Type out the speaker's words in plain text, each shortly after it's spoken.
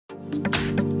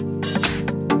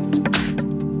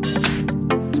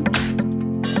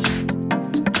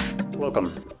Welcome,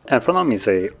 in front of me is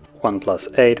a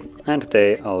OnePlus 8, and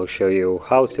today I'll show you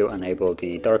how to enable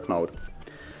the dark mode.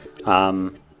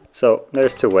 So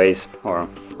there's two ways, or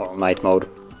night mode.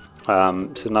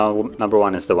 So now number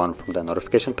one is the one from the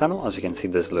notification panel. As you can see,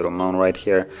 this little moon right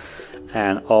here,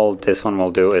 and all this one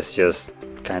will do is just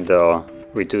kind of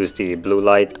reduce the blue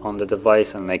light on the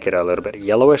device and make it a little bit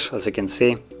yellowish, as you can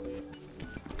see.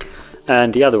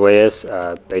 And the other way is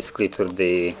basically to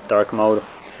the dark mode.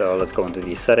 So let's go into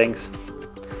the settings,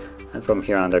 and from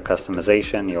here under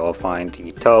customization you'll find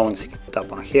the tones. You can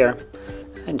tap on here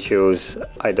and choose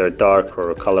either dark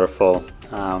or colorful.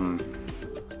 I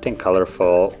think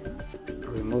colorful,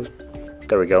 remove,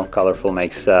 there we go, colorful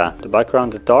makes the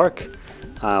background dark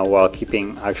while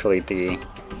keeping actually the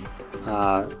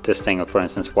this thing, for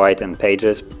instance, white in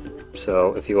pages.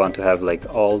 So if you want to have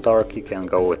like all dark, you can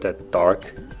go with that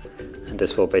dark, and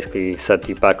this will basically set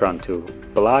the background to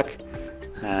black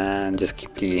and just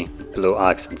keep the blue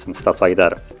accents and stuff like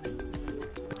that.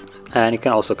 And you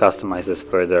can also customize this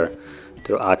further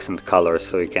through accent colors,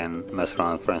 so you can mess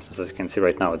around. For instance, as you can see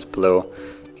right now it's blue,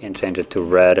 you can change it to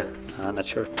red. I'm not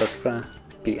sure if that's gonna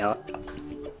be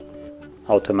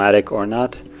automatic or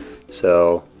not,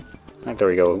 so there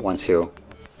we go. Once you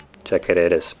check it,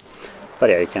 it is. But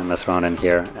yeah, you can mess around in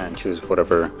here and choose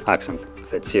whatever accent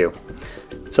fits you.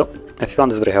 So if you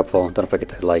found this very helpful, don't forget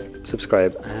to like,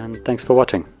 subscribe, and thanks for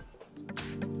watching.